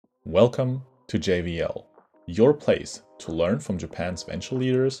Welcome to JVL, your place to learn from Japan's venture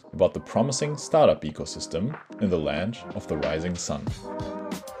leaders about the promising startup ecosystem in the land of the rising sun.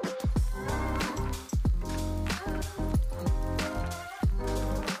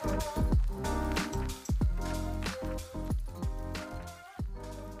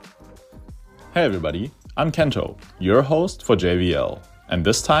 Hey everybody, I'm Kento, your host for JVL, and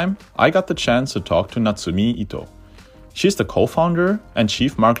this time I got the chance to talk to Natsumi Ito. She's the co-founder and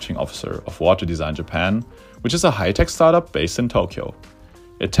chief marketing officer of Water Design Japan, which is a high-tech startup based in Tokyo.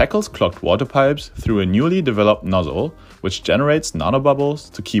 It tackles clogged water pipes through a newly developed nozzle which generates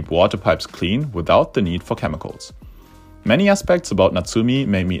nanobubbles to keep water pipes clean without the need for chemicals. Many aspects about Natsumi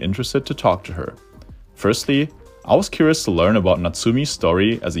made me interested to talk to her. Firstly, I was curious to learn about Natsumi's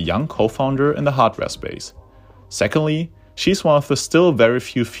story as a young co-founder in the hardware space. Secondly, she's one of the still very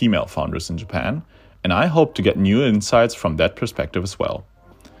few female founders in Japan, and I hope to get new insights from that perspective as well.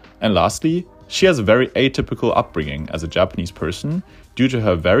 And lastly, she has a very atypical upbringing as a Japanese person due to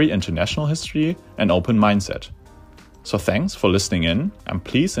her very international history and open mindset. So thanks for listening in, and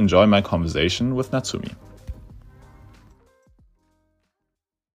please enjoy my conversation with Natsumi.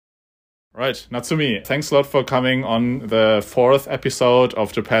 Right, Natsumi, thanks a lot for coming on the 4th episode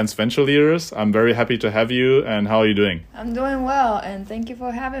of Japan's Venture Leaders. I'm very happy to have you, and how are you doing? I'm doing well, and thank you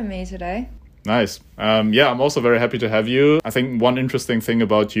for having me today. Nice. I'm also very happy to have you. I think one interesting thing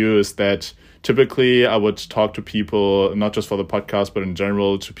about you is that typically I would talk to people, not just for the podcast, but in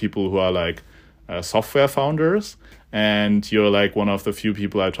general, to people who are like software founders. And you're like one of the few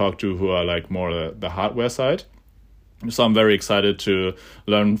people I talk to who are like more the hardware side. So I'm very excited to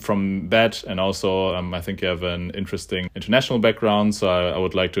learn from that. And also, I think you have an interesting international background. So I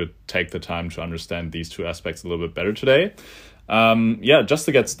would like to take the time to understand these two aspects a little bit better today. Just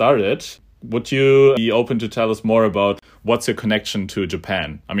to get started, would you be open to tell us more about what's your connection to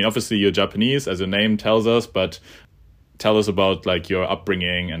Japan? I mean, obviously you're Japanese, as your name tells us, but tell us about like your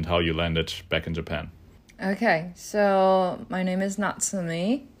upbringing and how you landed back in Japan. Okay, so my name is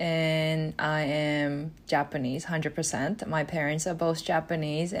Natsumi, and I am Japanese, 100%. My parents are both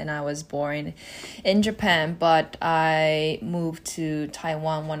Japanese, and I was born in Japan, but I moved to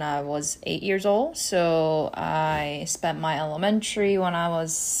Taiwan when I was 8 years old. So I spent my elementary I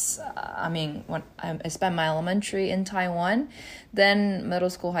spent my elementary in Taiwan. Then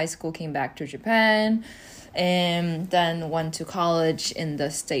middle school, high school, came back to Japan, and then went to college in the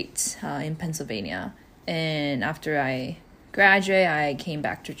States, in Pennsylvania. And after I graduated, I came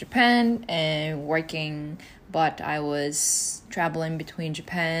back to Japan and working, but I was traveling between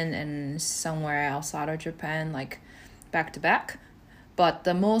Japan and somewhere outside of Japan, like back to back. But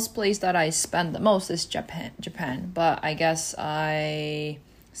the most place that I spend the most is Japan. But I guess I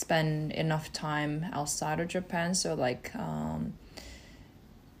spend enough time outside of Japan, so like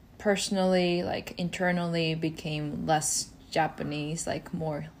personally, like internally became less Japanese, like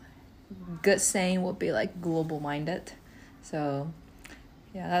more good saying would be like global minded. So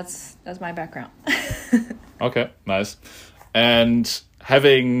yeah, that's my background. Okay, nice. And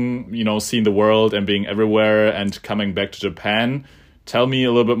having, seen the world and being everywhere and coming back to Japan, tell me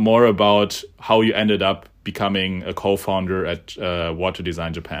a little bit more about how you ended up becoming a co-founder at Water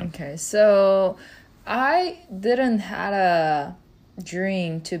Design Japan. Okay, so I didn't had a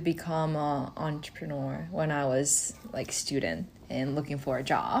dream to become an entrepreneur when I was like student and looking for a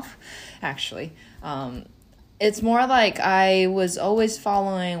job, actually. It's more like I was always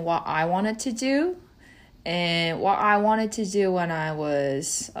following what I wanted to do, and what I wanted to do when I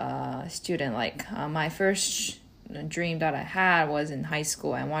was a student. Like my first dream that I had was in high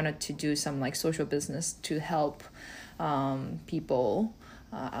school. I wanted to do some like social business to help people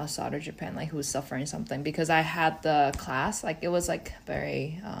outside of Japan, like who's suffering something, because I had the class, like it was like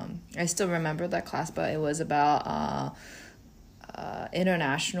very I still remember that class, but it was about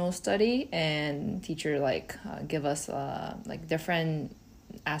international study, and teacher like give us like different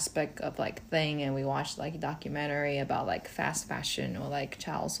aspect of like thing, and we watched like a documentary about like fast fashion or like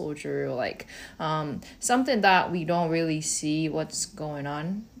child soldier or like something that we don't really see what's going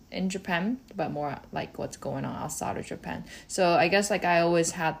on in Japan, but more like what's going on outside of Japan. So I guess like I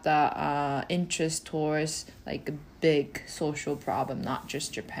always had the interest towards like a big social problem, not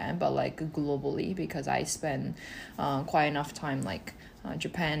just Japan, but like globally, because I spend quite enough time like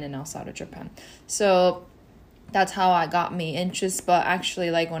Japan and outside of Japan. So that's how I got me interest. But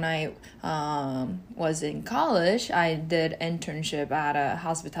actually, like when I was in college, I did internship at a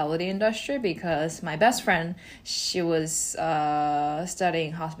hospitality industry because my best friend, she was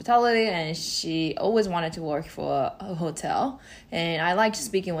studying hospitality, and she always wanted to work for a hotel, and I liked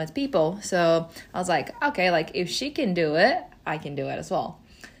speaking with people. So I was like, okay, like if she can do it, I can do it as well.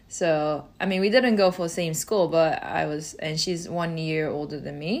 So, I mean, we didn't go for the same school, but and she's 1 year older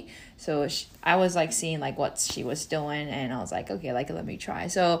than me. So I was like seeing like what she was doing, and I was like, okay, like let me try.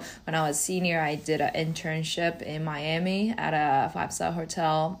 So when I was senior, I did an internship in Miami at a 5-star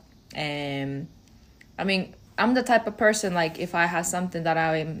hotel. And I mean, I'm the type of person, like if I have something that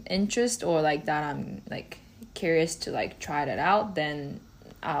I'm interested or like that I'm like curious to like try it out, then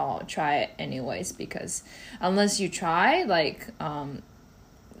I'll try it anyways, because unless you try, like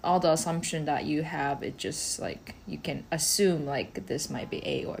all the assumption that you have, it just like you can assume like this might be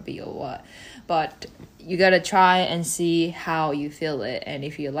A or B or what, but you gotta try and see how you feel it, and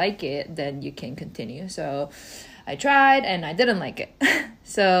if you like it, then you can continue. So I tried and I didn't like it.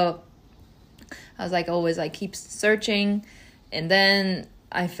 So I was like always like keep searching, and then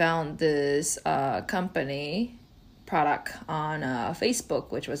I found this company product on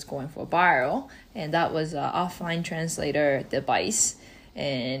Facebook, which was going for viral, and that was an offline translator device.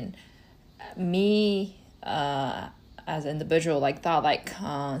 And me as an individual like thought like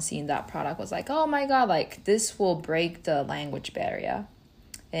seeing that product was like, oh my god, like this will break the language barrier,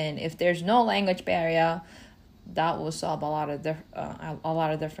 and if there's no language barrier, that will solve a lot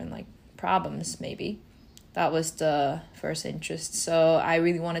of different like problems. Maybe that was the first interest. So I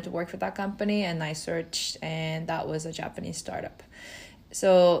really wanted to work for that company, and I searched, and that was a Japanese startup.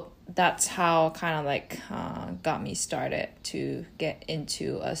 So that's how kind of like got me started to get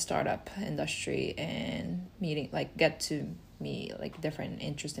into a startup industry and get to meet like different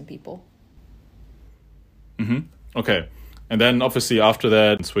interesting people. Okay. And then obviously after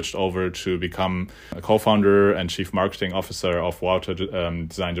that, switched over to become a co-founder and chief marketing officer of Water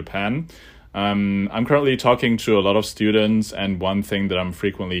Design Japan. I'm currently talking to a lot of students, and one thing that I'm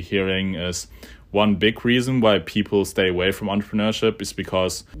frequently hearing is one big reason why people stay away from entrepreneurship is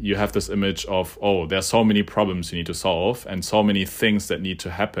because you have this image of, oh, there's so many problems you need to solve and so many things that need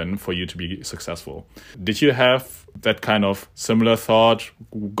to happen for you to be successful. Did you have that kind of similar thought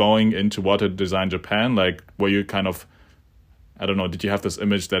going into Water Design Japan? Like, were you kind of, I don't know, did you have this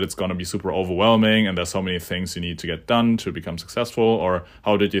image that it's going to be super overwhelming and there's so many things you need to get done to become successful? Or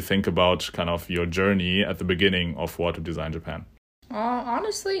how did you think about kind of your journey at the beginning of Water Design Japan?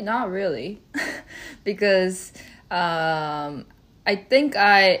 Honestly, not really, because I think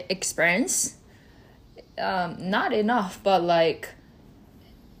I experienced not enough, but like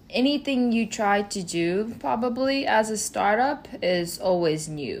anything you try to do probably as a startup is always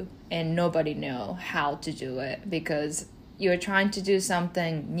new, and nobody know how to do it because you're trying to do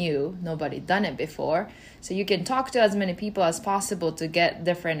something new, nobody done it before. So you can talk to as many people as possible to get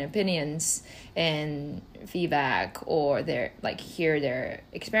different opinions and feedback, or hear their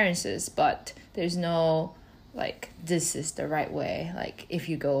experiences, but there's no like this is the right way, like if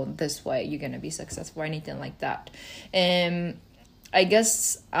you go this way you're gonna be successful or anything like that. And I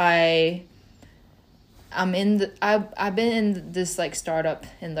guess I've been in this like startup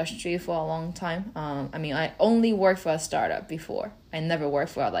industry for a long time. I mean, I only worked for a startup before. I never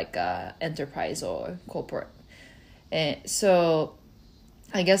worked for like a enterprise or corporate. And so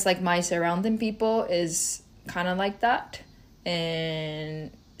I guess like my surrounding people is kind of like that.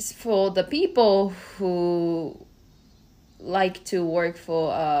 And for the people who like to work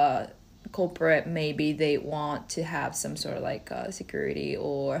for a corporate, maybe they want to have some sort of like security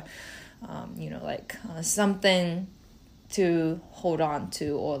or something to hold on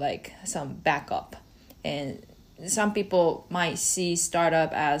to, or like some backup. And some people might see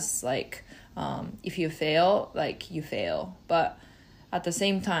startup as like if you fail, like you fail, but at the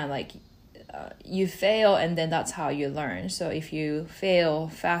same time, like you fail and then that's how you learn. So if you fail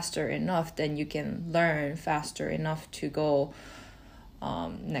faster enough, then you can learn faster enough to go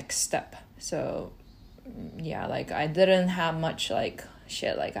next step. So yeah, like I didn't have much like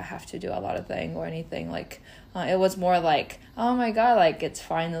shit like I have to do a lot of things or anything. Like it was more like, oh my god, like it's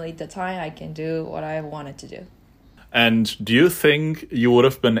finally the time I can do what I wanted to do. And do you think you would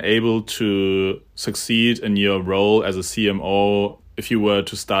have been able to succeed in your role as a CMO if you were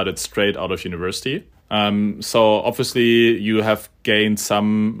to start it straight out of university? So obviously you have gained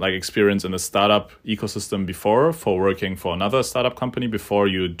some like experience in the startup ecosystem before, for working for another startup company before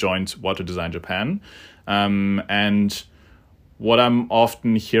you joined Water Design Japan. And what I'm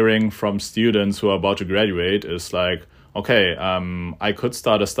often hearing from students who are about to graduate is like, okay, I could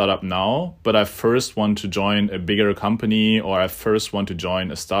start a startup now, but I first want to join a bigger company, or I first want to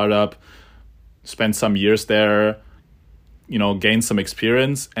join a startup, spend some years there, gain some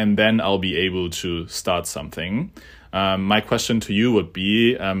experience, and then I'll be able to start something. My question to you would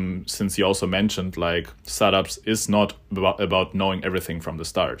be, since you also mentioned like startups is not about knowing everything from the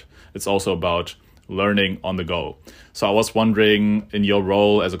start. It's also about learning on the go. So I was wondering, in your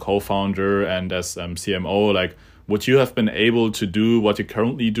role as a co-founder and as CMO, like, would you have been able to do what you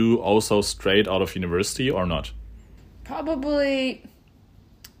currently do also straight out of university or not? Probably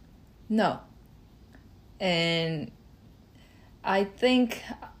no. And I think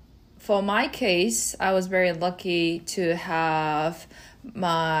for my case, I was very lucky to have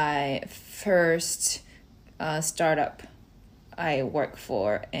my first startup I work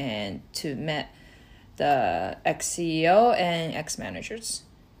for and to meet the ex-CEO and ex-managers.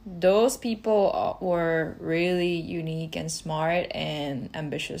 Those people were really unique and smart and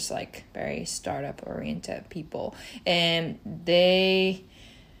ambitious, like very startup oriented people. And they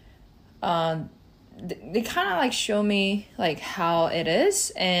kind of like show me like how it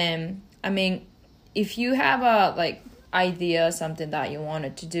is. And I mean, if you have a like idea, something that you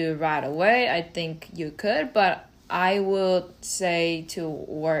wanted to do right away, I think you could, but I would say to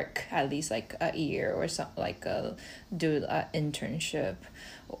work at least like a year or something, like do an internship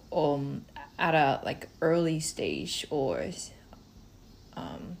at a like early stage, or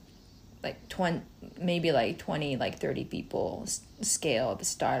like 20, maybe like 20, like 30 people scale of a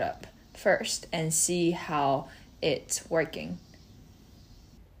startup first and see how it's working.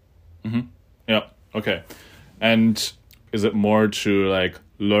 Mm-hmm. Yeah. Okay. And is it more to like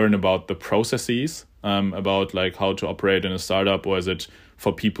learn about the processes, about like how to operate in a startup, or is it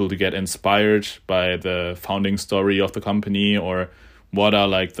for people to get inspired by the founding story of the company, or what are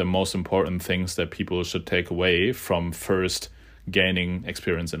like the most important things that people should take away from first gaining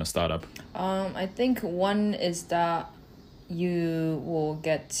experience in a startup? I think one is that you will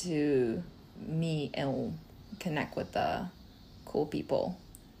get to meet and connect with the cool people.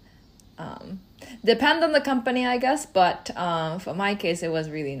 Depend on the company, I guess, but for my case, it was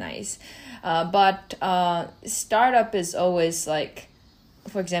really nice. But startup is always like,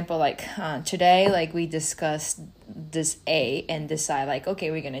 for example, like today, like we discussed this A and decide like,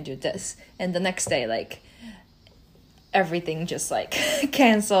 okay, we're gonna do this, and the next day, like everything just like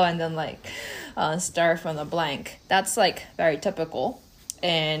cancel and then like start from the blank. That's like very typical.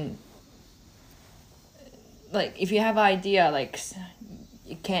 And like if you have an idea, like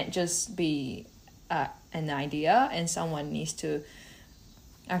it can't just be an idea, and someone needs to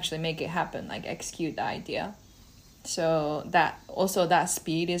actually make it happen, like execute the idea. So that also, that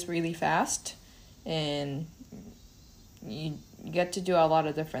speed is really fast, and you get to do a lot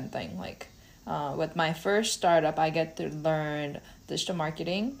of different things. Like with my first startup, I get to learn digital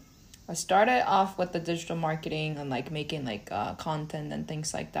marketing. I started off with the digital marketing and like making like content and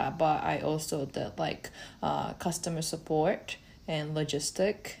things like that, but I also did like customer support and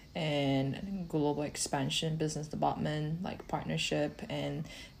logistic and global expansion, business development, like partnership, and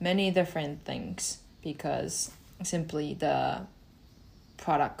many different things, because simply the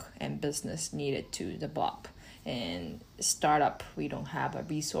product and business needed to develop. And startup, we don't have a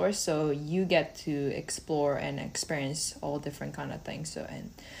resource, so you get to explore and experience all different kind of things. So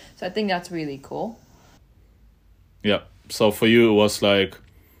I think that's really cool. Yeah. So for you, it was like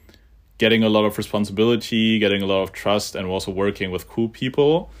getting a lot of responsibility, getting a lot of trust, and also working with cool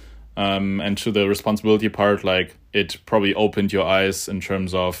people. And to the responsibility part, like it probably opened your eyes in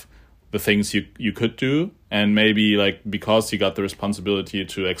terms of the things you could do. And maybe like because you got the responsibility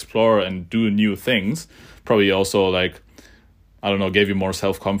to explore and do new things, probably also like, I don't know, gave you more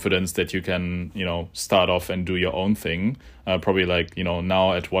self-confidence that you can, start off and do your own thing. Probably like,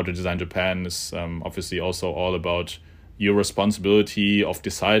 now at Water Design Japan is obviously also all about your responsibility of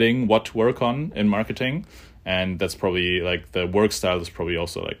deciding what to work on in marketing. And that's probably like the work style is probably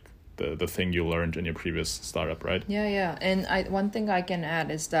also like the thing you learned in your previous startup, right? Yeah. And one thing I can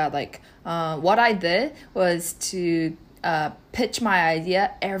add is that like what I did was to pitch my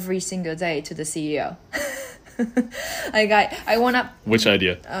idea every single day to the CEO. Like I want to. Which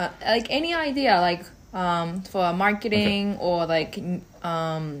idea? Like any idea, like for marketing, okay, or like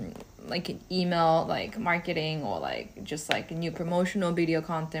an email, like marketing, or like just like new promotional video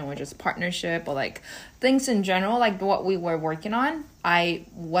content, or just partnership, or like things in general, like what we were working on. I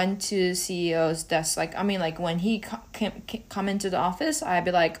went to CEO's desk, like I mean, like when he come into the office, I'd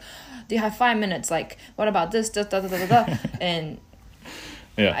be like, "Do you have 5 minutes? Like, what about this, da da da da da?" And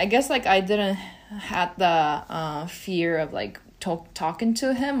yeah, I guess like I didn't had the fear of like talking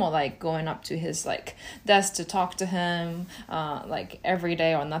to him, or like going up to his like desk to talk to him like every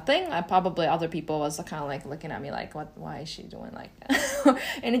day or nothing. I probably, other people was kind of like looking at me like, why is she doing like that?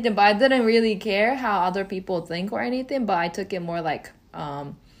 Anything, but I didn't really care how other people think or anything, but I took it more like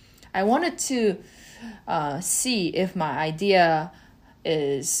I wanted to see if my idea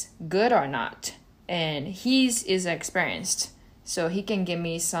is good or not, and he's is experienced. so he can give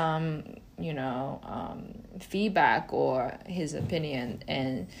me some, feedback or his opinion.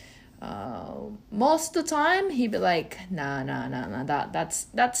 And most of the time he'd be like, nah,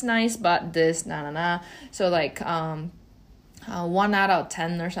 that's nice, but this, nah. So like 1 out of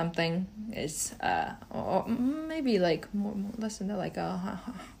 10 or something is or maybe like more less than that, like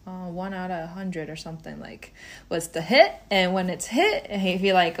 1 out of 100 or something, like was the hit. And when it's hit, he'd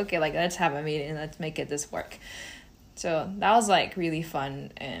be like, okay, like let's have a meeting, let's make this work. So that was like really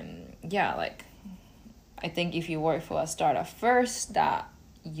fun. And yeah, like I think if you work for a startup first, that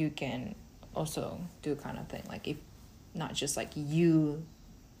you can also do kind of thing, like if not just like you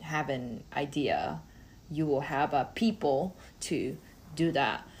have an idea, you will have people to do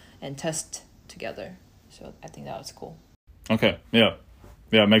that and test together. So I think that was cool. Okay, yeah,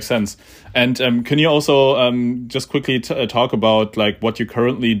 makes sense. And can you also just quickly talk about like what you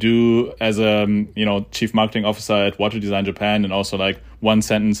currently do as a chief marketing officer at Water Design Japan, and also like one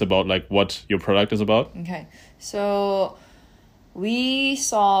sentence about like what your product is about? Okay, so we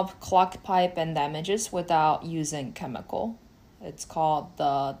solve clogged pipe and damages without using chemical. It's called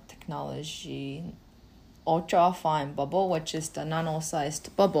the technology ultra fine bubble, which is the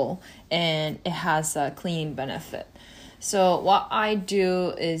nano-sized bubble, and it has a cleaning benefit. So what I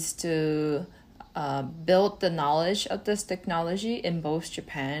do is to build the knowledge of this technology in both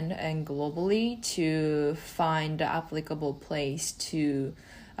Japan and globally to find the applicable place to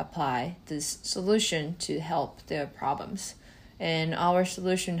apply this solution to help their problems. And our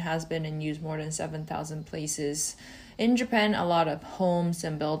solution has been in use more than 7,000 places in Japan, a lot of homes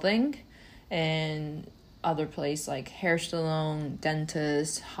and building, and other places like hair salon,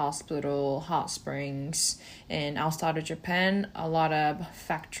 dentist, hospital, hot springs. And outside of Japan, a lot of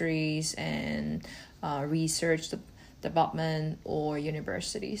factories and research development or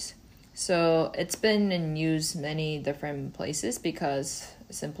universities. So it's been in use many different places because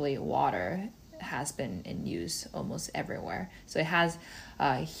simply water has been in use almost everywhere. So it has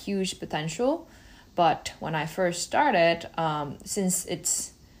a huge potential. But when I first started, since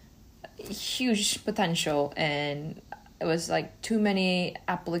it's huge potential and it was like too many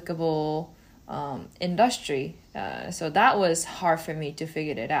applicable industry, so that was hard for me to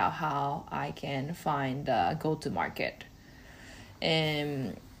figure it out how I can find a go-to market.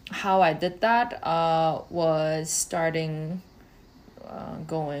 And how I did that was starting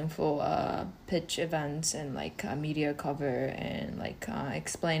going for pitch events and like media cover and like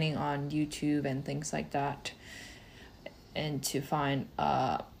explaining on YouTube and things like that, and to find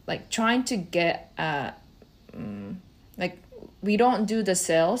like trying to get like we don't do the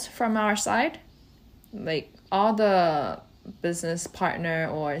sales from our side, like all the business partner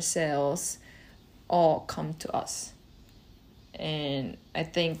or sales all come to us. And I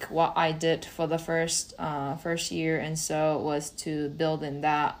think what I did for the first year and so was to build in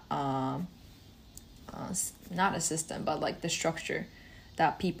that not a system but like the structure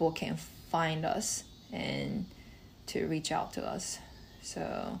that people can find us and to reach out to us.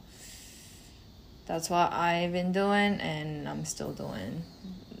 So that's what I've been doing, and I'm still doing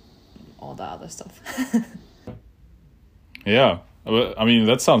all the other stuff. Yeah. I mean,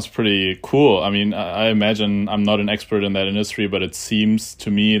 that sounds pretty cool. I mean, I imagine I'm not an expert in that industry, but it seems to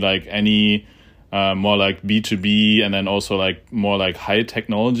me like any more like B2B and then also like more like high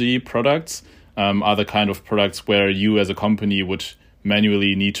technology products are the kind of products where you as a company would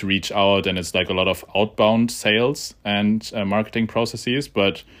manually need to reach out, and it's like a lot of outbound sales and marketing processes.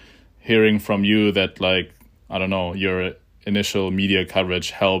 But hearing from you that like, I don't know, your initial media coverage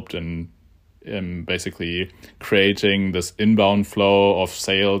helped in basically creating this inbound flow of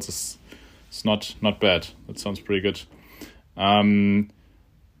sales is not bad. That sounds pretty good.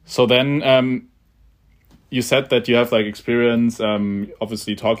 So then you said that you have like experience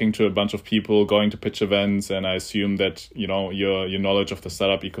obviously talking to a bunch of people, going to pitch events, and I assume that your knowledge of the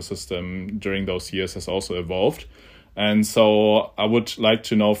startup ecosystem during those years has also evolved. And so I would like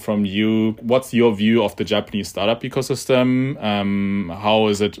to know from you, what's your view of the Japanese startup ecosystem? How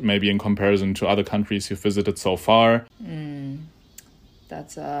is it maybe in comparison to other countries you've visited so far?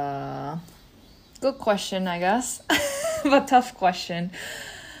 That's a good question, I guess, but tough question.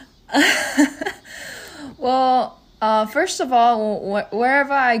 Well, first of all,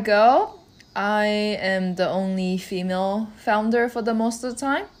 wherever I go, I am the only female founder for the most of the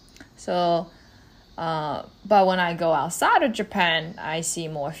time. So but when I go outside of Japan, I see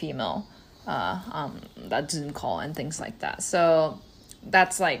more female that Zoom call and things like that. So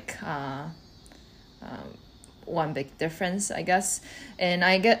that's like one big difference, I guess. And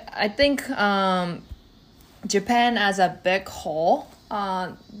I think Japan as a big whole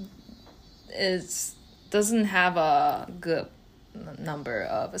doesn't have a good number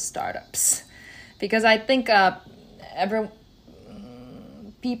of startups, because I think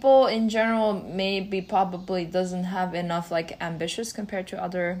people in general maybe probably doesn't have enough like ambitious compared to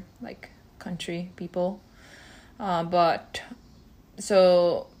other like country people, but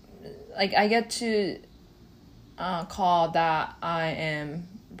so like I get to call that I am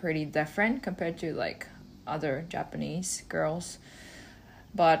pretty different compared to like other Japanese girls.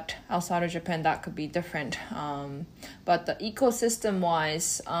 But outside of Japan, that could be different. But the ecosystem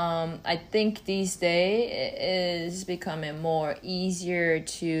wise, I think these days it is becoming more easier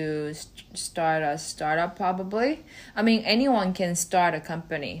to start a startup probably. I mean, anyone can start a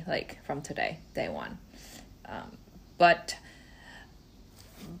company like from today, day one. But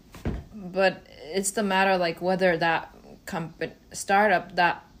it's the matter like whether that startup,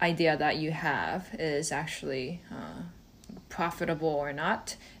 that idea that you have is actually profitable or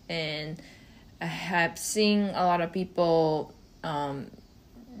not. And I have seen a lot of people,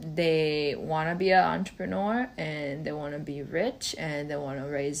 they want to be an entrepreneur and they want to be rich and they want to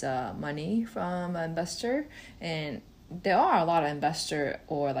raise money from an investor. And there are a lot of investor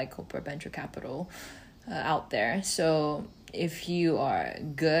or like corporate venture capital out there. So if you are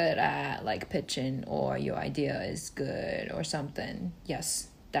good at like pitching or your idea is good or something, yes,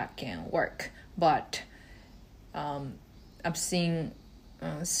 that can work. But I've seen,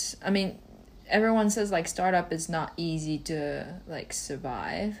 I mean, everyone says like startup is not easy to like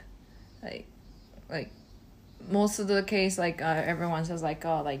survive. Like most of the case, like everyone says like,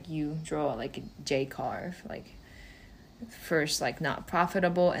 oh, like you draw like a J curve, like first like not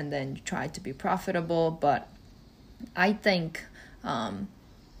profitable and then you try to be profitable. But I think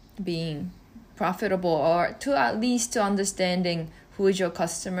being profitable, or to at least to understanding who is your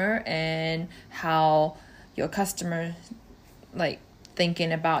customer and how your customer like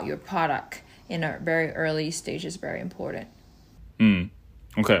thinking about your product in a very early stage is very important.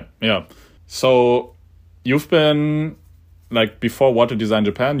 Okay, yeah. So you've been like before Water Design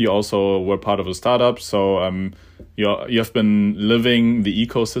Japan, you also were part of a startup. So you have been living the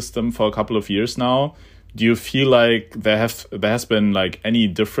ecosystem for a couple of years now. Do you feel like there has been like any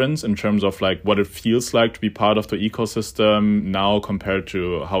difference in terms of like what it feels like to be part of the ecosystem now compared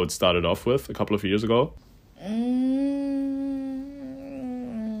to how it started off with a couple of years ago?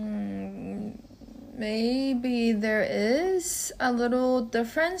 Maybe there is a little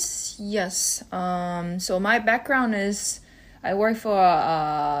difference. Yes. So my background is I work for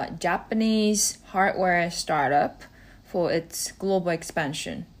a Japanese hardware startup for its global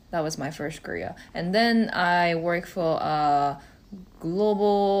expansion. That was my first career. And then I worked for a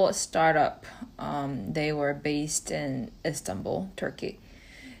global startup. They were based in Istanbul, Turkey,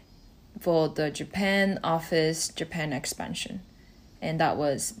 for the Japan office, Japan expansion. And that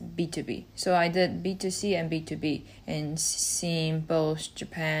was B2B. So I did B2C and B2B, and seeing both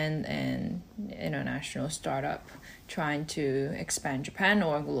Japan and international startup trying to expand Japan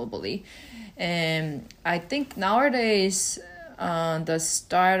or globally. And I think nowadays the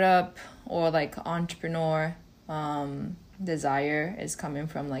startup or like entrepreneur desire is coming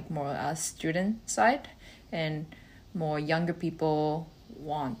from like more a student side, and more younger people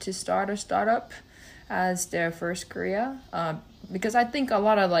want to start a startup as their first career. Because I think a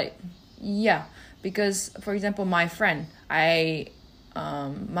lot of like, yeah, because for example, my friend, my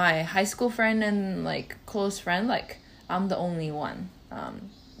high school friend and like close friend, like I'm the only one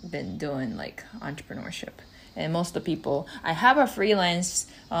been doing like entrepreneurship. And most of the people, I have a freelance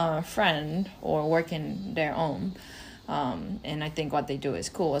friend or working their own. And I think what they do is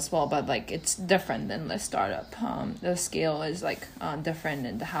cool as well, but like it's different than the startup. The scale is like different,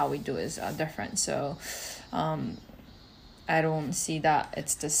 and how we do is different. So I don't see that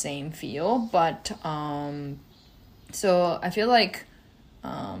it's the same feel, but so I feel like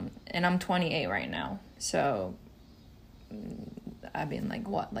and I'm 28 right now, so I've been like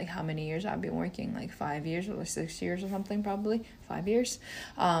like how many years I've been working, like 5 years or 6 years or something, probably 5 years.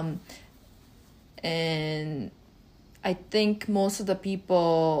 And I think most of the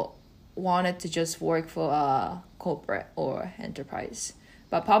people wanted to just work for a corporate or enterprise.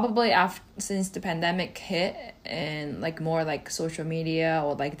 But probably since the pandemic hit and like more like social media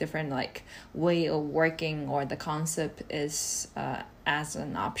or like different like way of working, or the concept is as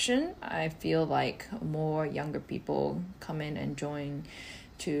an option, I feel like more younger people come in and join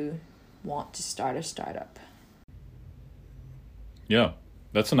to want to start a startup. Yeah,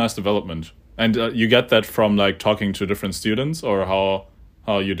 that's a nice development. And you get that from like talking to different students, or how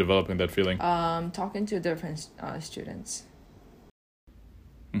are you developing that feeling? Talking to different students.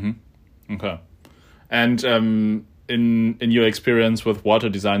 Okay. And in your experience with Water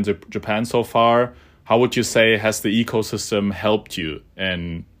Design Japan so far, how would you say has the ecosystem helped you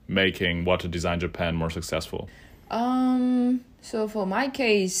in making Water Design Japan more successful? So for my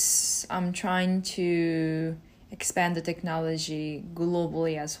case, I'm trying to expand the technology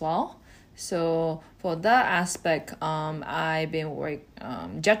globally as well. So for that aspect, I've been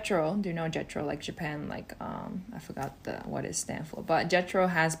JETRO. Do you know JETRO? Like Japan, like I forgot what it stands for, but JETRO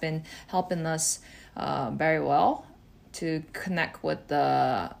has been helping us very well to connect with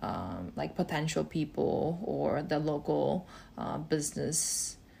the like potential people or the local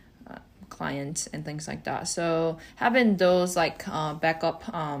business clients and things like that. So having those like backup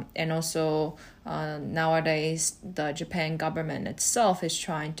and also nowadays the Japan government itself is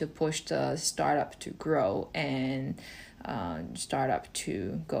trying to push the startup to grow and startup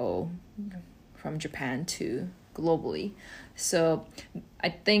to go from Japan to globally. So I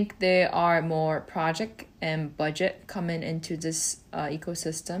think there are more project and budget coming into this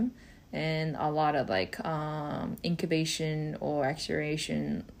ecosystem, and a lot of like incubation or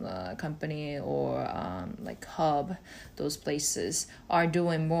acceleration company or like hub, those places are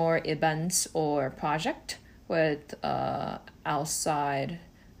doing more events or project with outside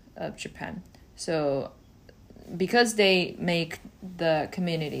of Japan. So because they make the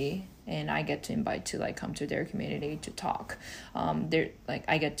community, and I get to invite to like come to their community to talk, they're like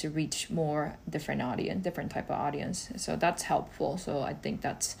I get to reach more different type of audience, so that's helpful. So I think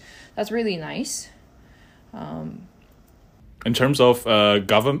that's really nice. In terms of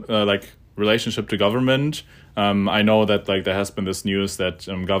government, like relationship to government, I know that like there has been this news that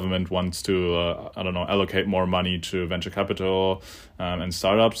government wants to allocate more money to venture capital and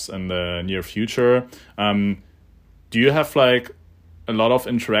startups in the near future. Do you have like a lot of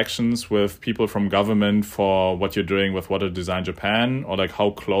interactions with people from government for what you're doing with Water Design Japan, or like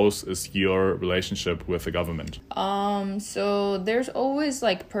how close is your relationship with the government? So there's always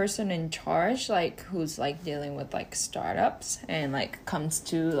like person in charge, like who's like dealing with like startups and like comes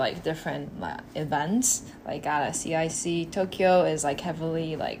to like different events. Like at CIC Tokyo is like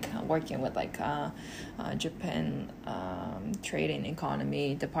heavily like working with like Japan trade and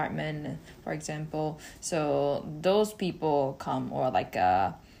economy department, for example. So those people come, or like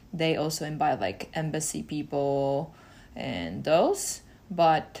they also invite like embassy people and those.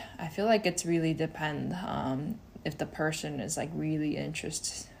 But I feel like it's really depend if the person is like really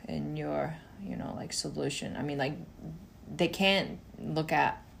interested in your like solution. I mean, like they can't look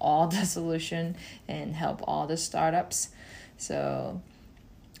at all the solution and help all the startups. So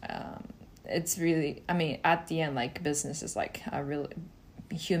it's really, I mean, at the end, like business is like a real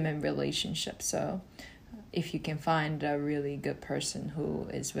human relationship. So if you can find a really good person who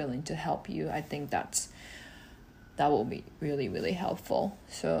is willing to help you, I think that will be really, really helpful.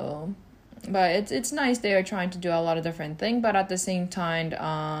 So, but it's nice they are trying to do a lot of different things, but at the same time,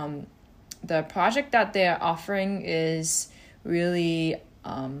 the project that they're offering is really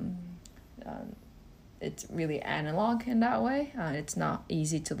it's really analog in that way. It's not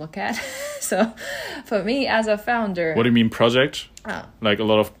easy to look at. So for me as a founder... What do you mean project? Like a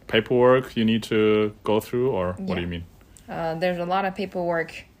lot of paperwork you need to go through, or what do you mean? There's a lot of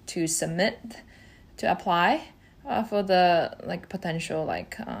paperwork to submit, to apply for the like potential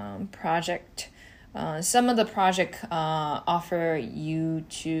like project. Some of the project offer you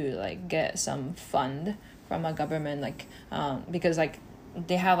to like get some fund from a government, like because like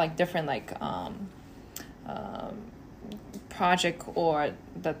they have like different like project or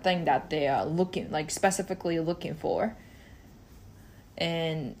the thing that they are specifically looking for,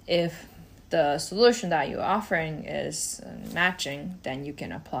 and if the solution that you're offering is matching, then you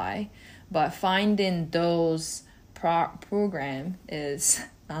can apply. But finding those program is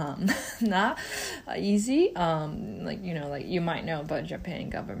not easy. Like you might know, but Japan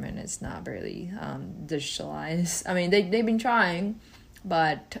government is not really digitalized. I mean, they've been trying.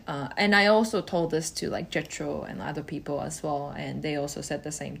 But and I also told this to like JETRO and other people as well, and they also said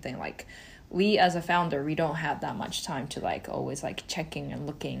the same thing. Like we as a founder, we don't have that much time to like always like checking and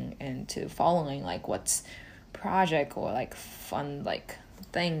looking into following like what's project or like fun like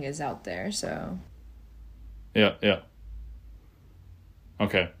thing is out there. So yeah.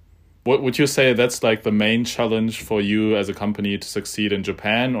 Okay, what would you say that's like the main challenge for you as a company to succeed in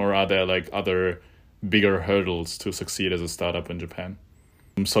Japan, or are there like other bigger hurdles to succeed as a startup in Japan?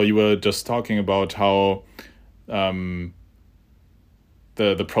 So you were just talking about how the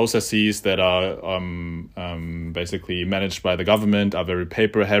processes that are basically managed by the government are very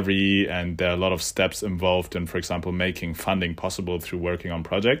paper heavy, and there are a lot of steps involved in, for example, making funding possible through working on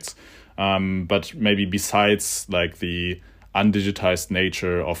projects. But maybe besides like the undigitized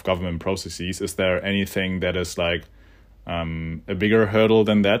nature of government processes, is there anything that is like a bigger hurdle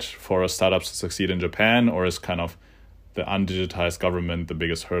than that for startups to succeed in Japan, or is kind of the undigitized government the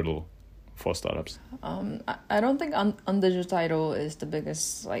biggest hurdle for startups? I don't think undigitized is the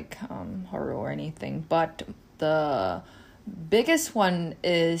biggest hurdle or anything, but the biggest one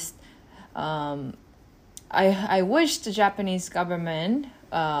is I wish the Japanese government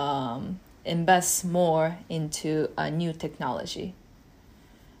invests more into a new technology.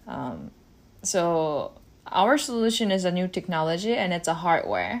 So our solution is a new technology, and it's a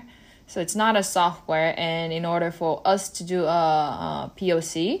hardware. So it's not a software. And in order for us to do a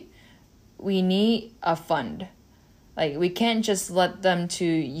POC, we need a fund. Like, we can't just let them to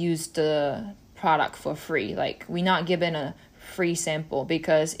use the product for free. Like, we're not given a free sample,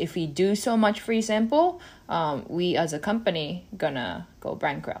 because if we do so much free sample, we as a company gonna go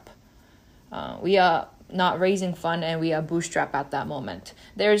bankrupt. We are not raising fund, and we are bootstrap at that moment.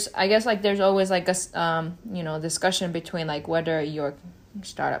 There's always like a discussion between like whether your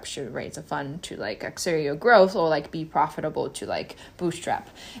startup should raise a fund to like accelerate your growth, or like be profitable to like bootstrap.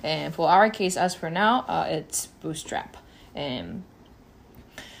 And for our case, as for now, it's bootstrap. And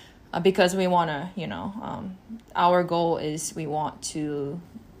because we want to, our goal is we want to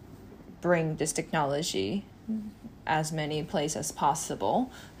bring this technology as many places as possible.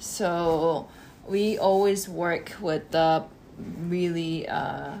 So we always work with the really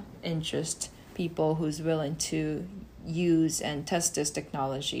interest people who's willing to use and test this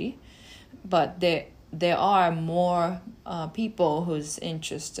technology. But there are more people who's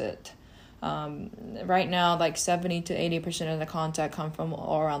interested. Right now, like 70 to 80% of the contact come from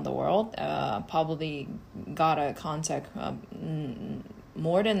all around the world. Probably got a contact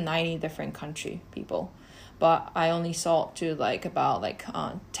more than 90 different country people, but I only sold to about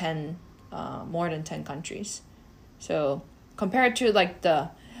 10 more than 10 countries. So compared to the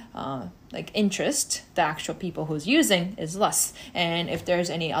interest, the actual people who's using is less. And if there's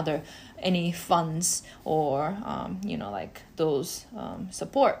any funds or those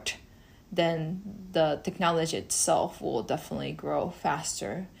support, then the technology itself will definitely grow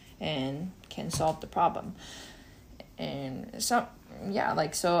faster and can solve the problem. And so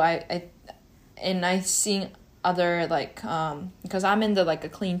I seen other because I'm in the a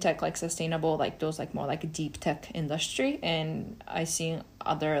clean tech, sustainable, those more a deep tech industry, and I seen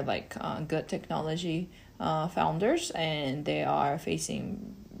other good technology founders, and they are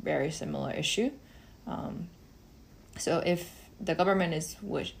facing very similar issue. So if the government is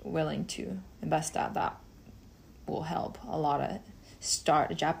willing to invest that will help a lot of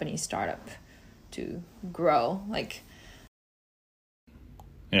Japanese startup to grow.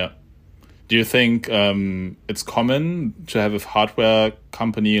 Yeah. Do you think it's common to have a hardware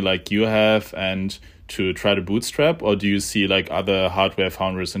company like you have and to try to bootstrap, or do you see other hardware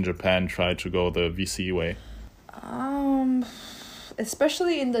founders in Japan try to go the VC way?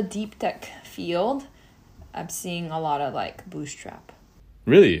 Especially in the deep tech field, I'm seeing a lot of bootstrap.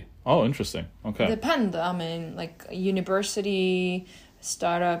 Really? Oh, interesting. Okay. Depend. I mean, university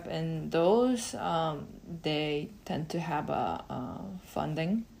startup and those, they tend to have a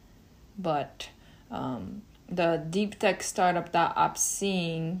funding, but the deep tech startup that I'm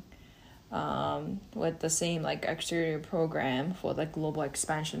seeing with the same accelerator program for global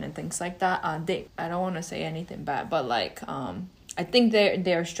expansion and things like that, I don't want to say anything bad, but I think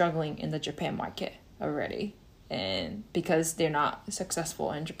they're struggling in the Japan market already, and because they're not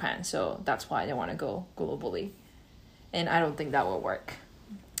successful in Japan, so that's why they want to go globally, and I don't think that will work.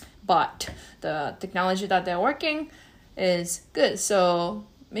 But the technology that they're working is good, so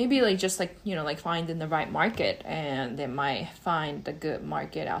maybe find in the right market, and they might find the good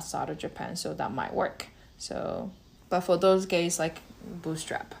market outside of Japan, so that might work. So, but for those guys,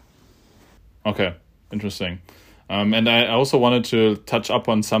 bootstrap. Okay, interesting. And I also wanted to touch up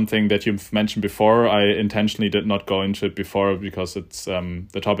on something that you've mentioned before. I intentionally did not go into it before because it's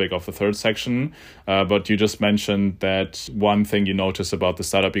the topic of the third section. But you just mentioned that one thing you notice about the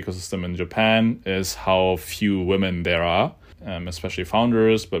startup ecosystem in Japan is how few women there are, especially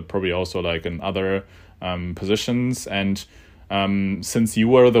founders, but probably also in other positions. And since you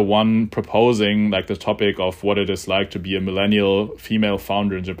were the one proposing the topic of what it is like to be a millennial female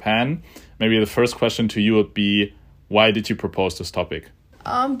founder in Japan, maybe the first question to you would be, why did you propose this topic?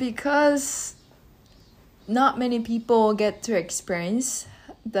 Because not many people get to experience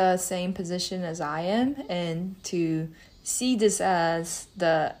the same position as I am, and to see this as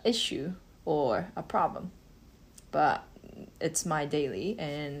the issue or a problem. But it's my daily,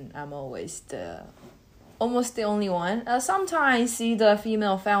 and I'm always almost the only one. Sometimes I see the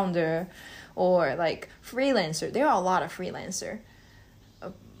female founder or freelancer. There are a lot of freelancer,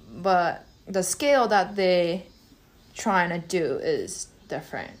 but the scale that they trying to do is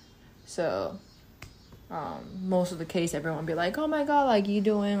different. So most of the case, everyone be like, oh my god, like you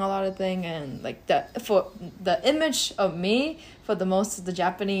doing a lot of thing, and like that for the image of me for the most of the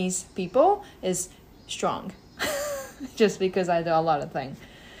Japanese people is strong, just because I do a lot of things,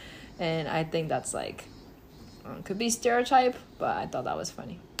 and I think that's like could be stereotype, but I thought that was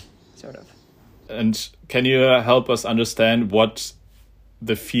funny, sort of. And can you help us understand what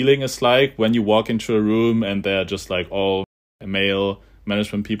the feeling is like when you walk into a room and they're just like all male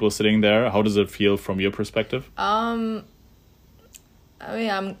management people sitting there? How does it feel from your perspective? I mean,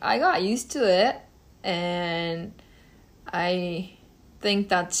 I got used to it, and I think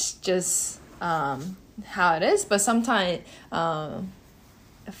that's just how it is. But sometimes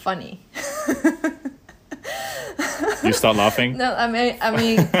funny. You start laughing? No, I mean,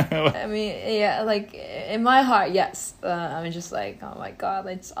 yeah, like in my heart, yes. I'm just like, oh my god,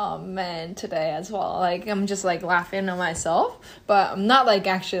 it's man today as well. Like I'm just like laughing at myself, but I'm not like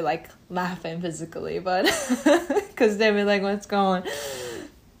actually like laughing physically, but because they be like, what's going?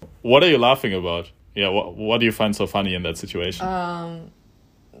 What are you laughing about? Yeah, what do you find so funny in that situation?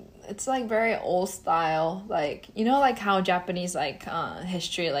 It's like very old style, like you know, like how Japanese like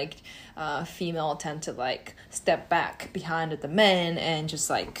history, like female tend to like step back behind the men and just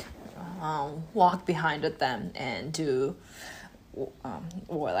like walk behind them and do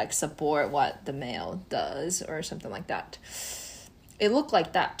or like support what the male does or something like that. It looked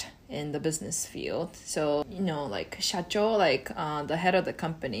like that in the business field. So you know, like shacho, like the head of the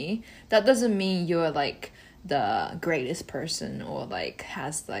company, that doesn't mean you're like the greatest person or like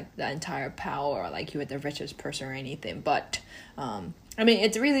has like the entire power or like you're the richest person or anything, but I mean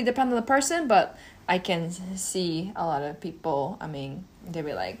it really depends on the person, but I can see a lot of people, I mean they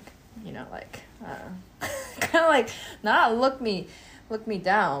be like, you know, like kind of like not look me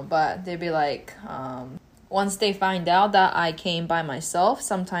down, but they be like once they find out that I came by myself,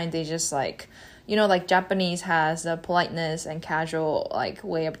 sometimes they just like, you know, like Japanese has a politeness and casual like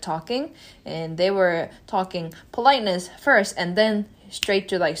way of talking, and they were talking politeness first and then straight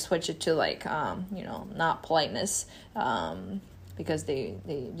to like switch it to like you know, not politeness, because they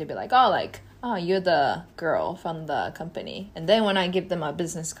be like, oh you're the girl from the company, and then when I give them a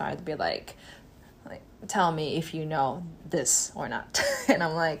business card, they'd be like tell me if you know this or not. And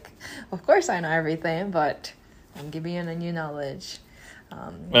I'm like, of course I know everything, but I'm giving you a new knowledge.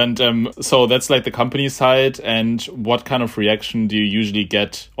 And so that's like the company side. And what kind of reaction do you usually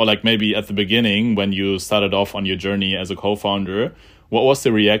get, or like maybe at the beginning when you started off on your journey as a co-founder, what was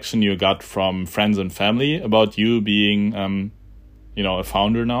the reaction you got from friends and family about you being, you know, a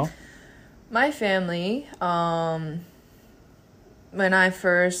founder now? My family, when I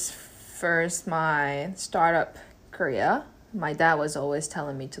first my startup career, my dad was always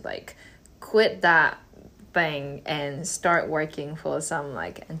telling me to like quit that thing and start working for some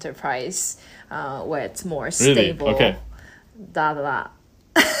like enterprise where it's more stable. Really? Okay.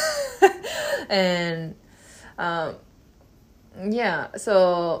 And yeah,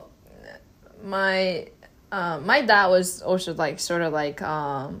 so my dad was also like sort of like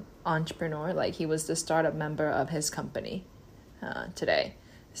entrepreneur, like he was the startup member of his company today.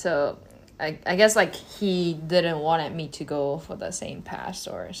 So I guess like he didn't want me to go for the same path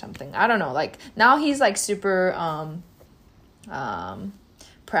or something. I don't know. Like now he's like super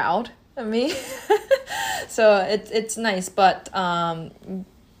proud of me. So it's nice, but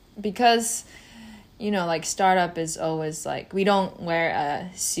because you know, like startup is always like we don't wear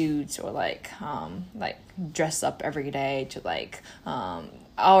suits or like dress up every day to like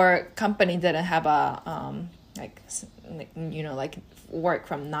our company didn't have a like you know, like work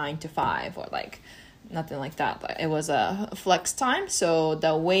from 9 to 5 or like nothing like that. It was a flex time, so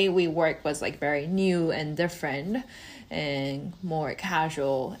the way we work was like very new and different and more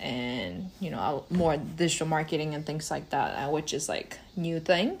casual, and you know, more digital marketing and things like that, which is like new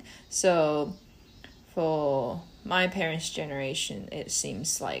thing. So for my parents' generation, it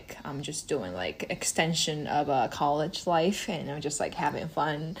seems like I'm just doing like extension of a college life, and I'm just like having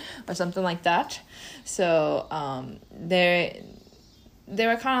fun or something like that. So they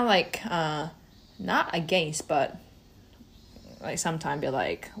were kind of like not against, but like sometimes be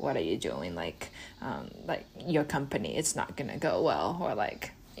like, what are you doing? Like your company, it's not gonna go well, or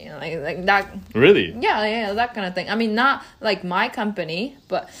like, you know, like that. Really? Yeah, that kind of thing. I mean, not like my company,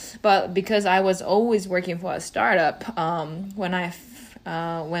 but because I was always working for a startup.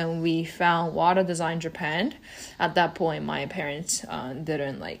 When we found Water Design Japan, at that point, my parents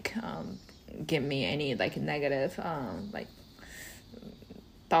didn't like give me any like negative like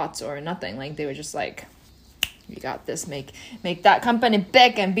thoughts or nothing. Like they were just like, you got this, make that company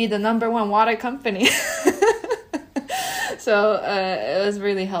big and be the #1 water company. So it was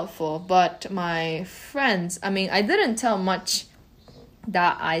really helpful. But my friends, I mean, I didn't tell much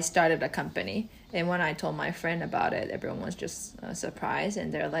that I started a company. And when I told my friend about it, everyone was just surprised,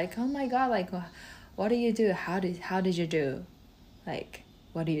 and they're like, "Oh my God, like, what do you do? How did you do? Like,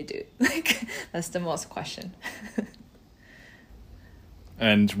 what do you do?" Like, that's the most question.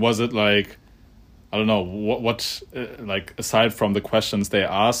 And was it like, I don't know, what like, aside from the questions they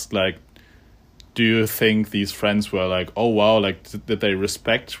asked, like, do you think these friends were like, oh wow, like, did they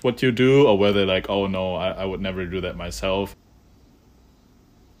respect what you do, or were they like, oh no, I would never do that myself?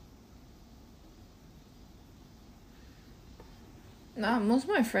 Nah, most of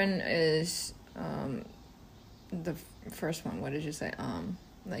my friend is the first one. What did you say?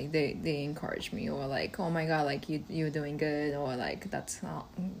 Like they encourage me, or like, oh my God, like you're doing good, or like that's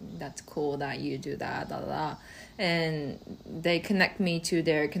cool that you do that, da da da, and they connect me to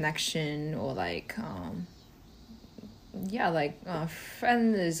their connection, or like yeah, like a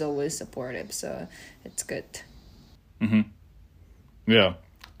friend is always supportive, so it's good. Mm-hmm. Yeah.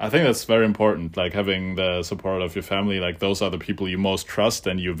 I think that's very important, like having the support of your family. Like, those are the people you most trust,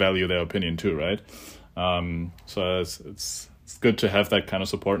 and you value their opinion too, right? So it's good to have that kind of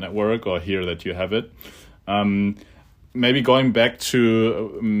support network, or hear that you have it. Maybe going back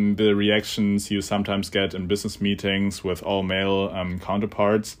to the reactions you sometimes get in business meetings with all male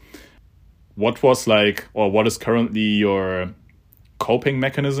counterparts, what was like, or what is currently your coping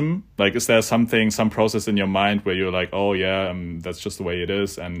mechanism? Like, is there some process in your mind where you're like, oh yeah, that's just the way it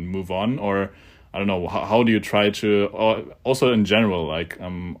is, and move on? Or I don't know, how do you try to, or also in general, like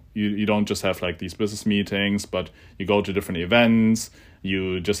you don't just have like these business meetings, but you go to different events,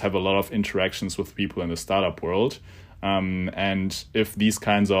 you just have a lot of interactions with people in the startup world, and if these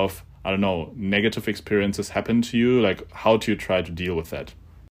kinds of, I don't know, negative experiences happen to you, like, how do you try to deal with that?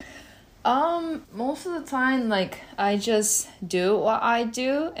 Most of the time, like, I just do what I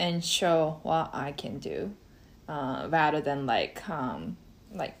do and show what I can do, rather than like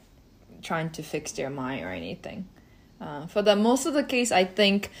trying to fix their mind or anything. For the most of the case, I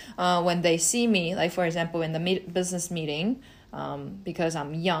think when they see me, like for example in the business meeting, because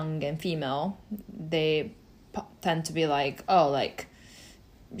I'm young and female, they tend to be like, oh, like,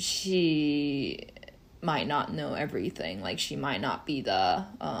 she might not know everything, like she might not be the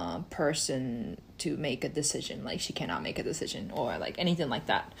person to make a decision, like she cannot make a decision, or like anything like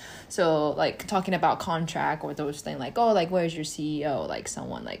that. So like talking about contract or those things, like, oh, like, where's your CEO, like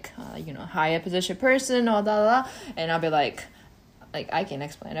someone like higher position person, or da da, and I'll be like I can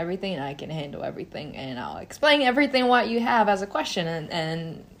explain everything and I can handle everything, and I'll explain everything what you have as a question,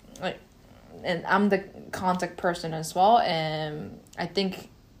 and I'm the contact person as well, and I think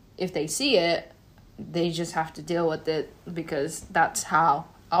if they see it, they just have to deal with it, because that's how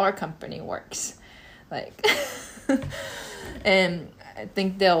our company works. Like, and I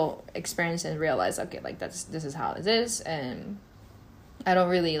think they'll experience and realize, okay, like this is how it is, and I don't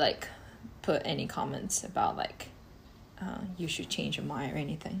really like put any comments about like you should change your mind or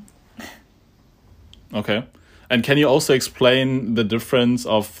anything. Okay. And can you also explain the difference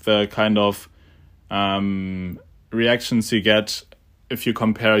of the kind of reactions you get if you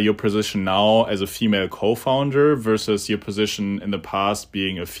compare your position now as a female co-founder versus your position in the past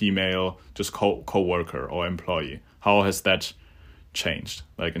being a female just co-worker or employee? How has that changed,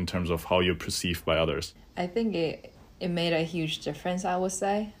 like in terms of how you're perceived by others? I think it made a huge difference, I would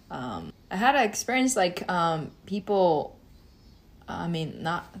say. I had an experience like people, I mean,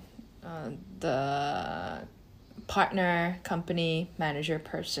 not the partner, company, manager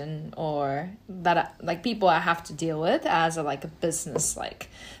person, or that like people I have to deal with as a business, like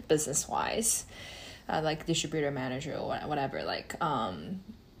business wise, like distributor, manager, or whatever. Like I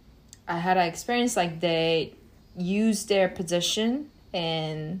had an experience like they use their position,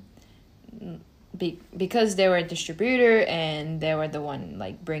 and because they were a distributor and they were the one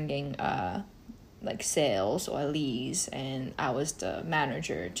like bringing like sales or leads, and I was the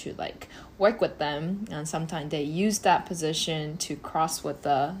manager to like work with them, and sometimes they use that position to cross with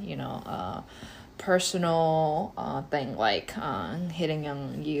the personal thing, like hitting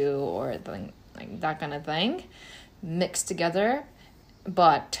on you or like that kind of thing mixed together.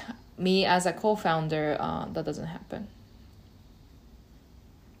 But me as a co-founder, that doesn't happen,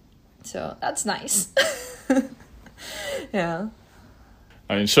 so that's nice. Yeah.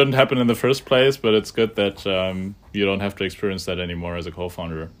 I mean, it shouldn't happen in the first place, but it's good that you don't have to experience that anymore as a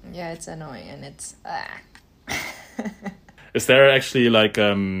co-founder. Yeah, it's annoying, and it's... Is there actually like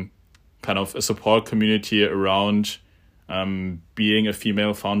kind of a support community around being a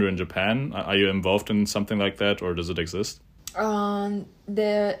female founder in Japan? Are you involved in something like that, or does it exist?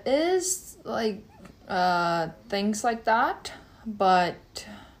 There is like things like that, but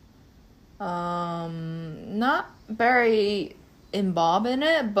not very involved in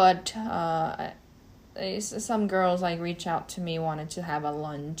it. But some girls like reach out to me, wanted to have a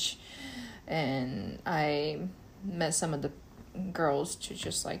lunch, and I met some of the girls to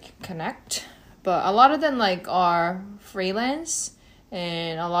just like connect. But a lot of them like are freelance,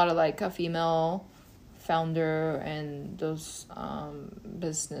 and a lot of like a female founder, and those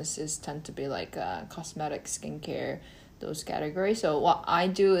businesses tend to be like cosmetic, skincare, those categories. So what I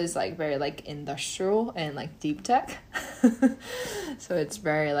do is like very like industrial and like deep tech. So it's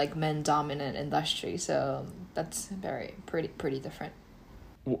very like men dominant industry, so that's very pretty different.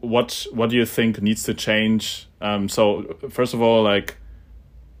 What do you think needs to change? So first of all, like,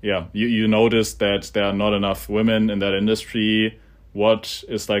 yeah, you noticed that there are not enough women in that industry. What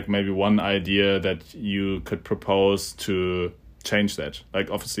is like maybe one idea that you could propose to change that? Like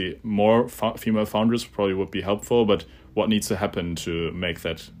obviously more female founders probably would be helpful, but what needs to happen to make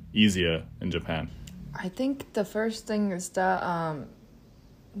that easier in Japan? I think the first thing is that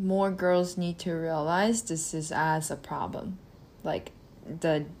more girls need to realize this is as a problem. Like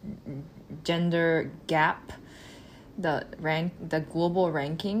the gender gap, the global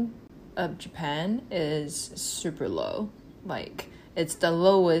ranking of Japan is super low. Like it's the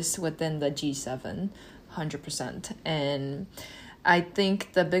lowest within the G7, 100%. And I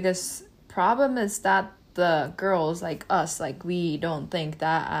think the biggest problem is that the girls like us, like we don't think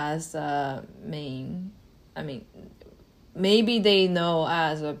that as the main, I mean, maybe they know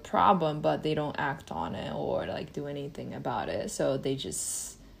as a problem, but they don't act on it or like do anything about it. So they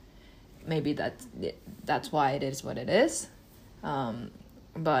just, maybe that's why it is what it is.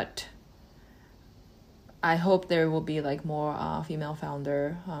 But I hope there will be like more female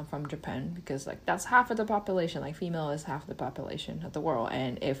founder from Japan, because like that's half of the population. Like female is half the population of the world,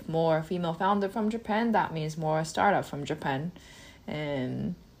 and if more female founder from Japan, that means more startup from Japan,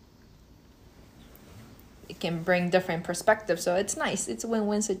 and it can bring different perspectives. So it's nice. It's a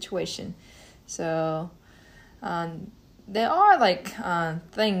win-win situation. So there are like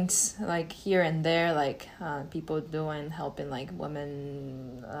things like here and there, like people helping like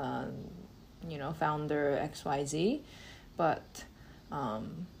women. Founder XYZ, but I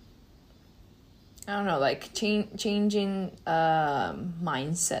don't know, like changing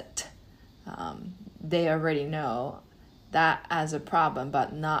mindset. They already know that as a problem,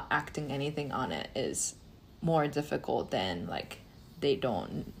 but not acting anything on it is more difficult than like they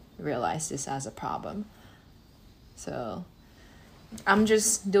don't realize this as a problem. So I'm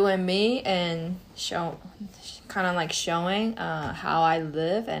just doing me and showing how I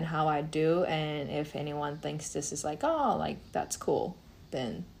live and how I do, and if anyone thinks this is like, oh, like that's cool,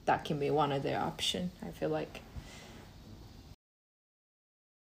 then that can be one of their options, I feel like.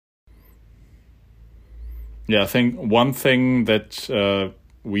 Yeah, I think one thing that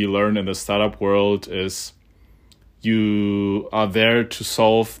we learn in the startup world is you are there to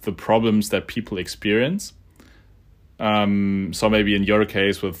solve the problems that people experience. So maybe in your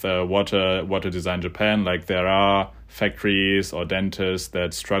case with Water Design Japan, like there are factories or dentists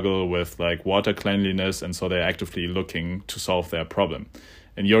that struggle with like water cleanliness, and so they're actively looking to solve their problem.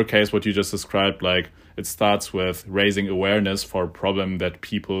 In your case, what you just described, like it starts with raising awareness for a problem that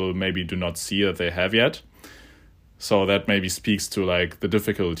people maybe do not see that they have yet. So that maybe speaks to like the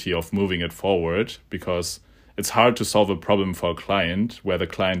difficulty of moving it forward, because it's hard to solve a problem for a client where the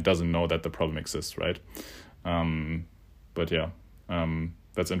client doesn't know that the problem exists, right? But yeah,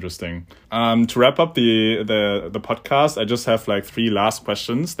 that's interesting. To wrap up the podcast, I just have like 3 last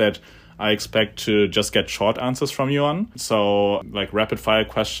questions that I expect to just get short answers from you on. So like rapid fire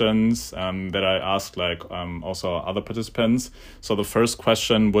questions that I ask like also other participants. So the first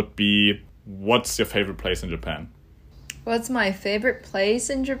question would be, what's your favorite place in Japan? What's my favorite place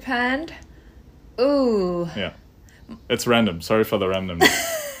in Japan? Ooh. Yeah, it's random. Sorry for the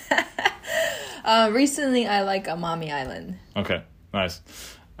randomness. Recently, I like Amami Island. Okay, nice.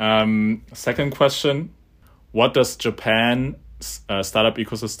 Second question, what does Japan's startup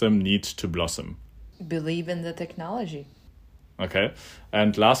ecosystem need to blossom? Believe in the technology. Okay,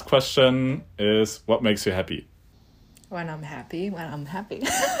 and last question is, what makes you happy? When I'm happy.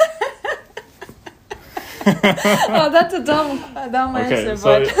 Oh, that's a dumb answer,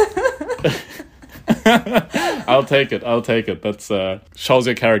 but... I'll take it. That shows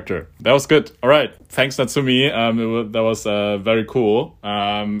your character. That was good. All right. Thanks, Natsumi. That was very cool.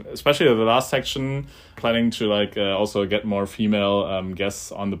 Especially the last section, planning to like also get more female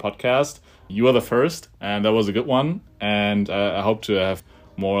guests on the podcast. You were the first, and that was a good one. And I hope to have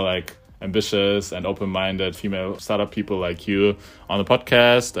more like ambitious and open-minded female startup people like you on the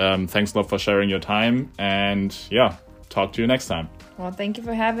podcast. Thanks a lot for sharing your time, and yeah, talk to you next time. Well, thank you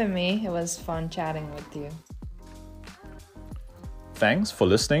for having me. It was fun chatting with you. Thanks for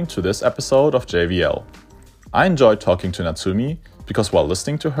listening to this episode of JVL. I enjoyed talking to Natsumi because while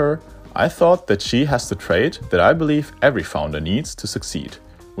listening to her, I thought that she has the trait that I believe every founder needs to succeed,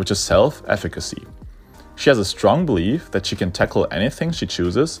 which is self-efficacy. She has a strong belief that she can tackle anything she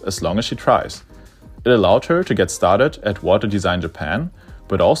chooses as long as she tries. It allowed her to get started at Water Design Japan,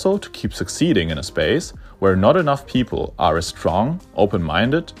 but also to keep succeeding in a space where not enough people are as strong,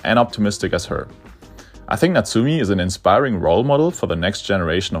 open-minded, and optimistic as her. I think Natsumi is an inspiring role model for the next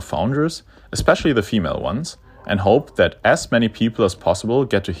generation of founders, especially the female ones, and hope that as many people as possible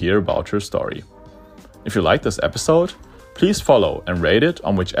get to hear about her story. If you like this episode, please follow and rate it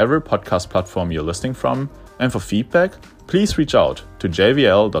on whichever podcast platform you're listening from, and for feedback, please reach out to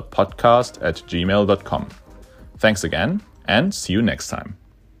jvl.podcast@gmail.com. Thanks again, and see you next time.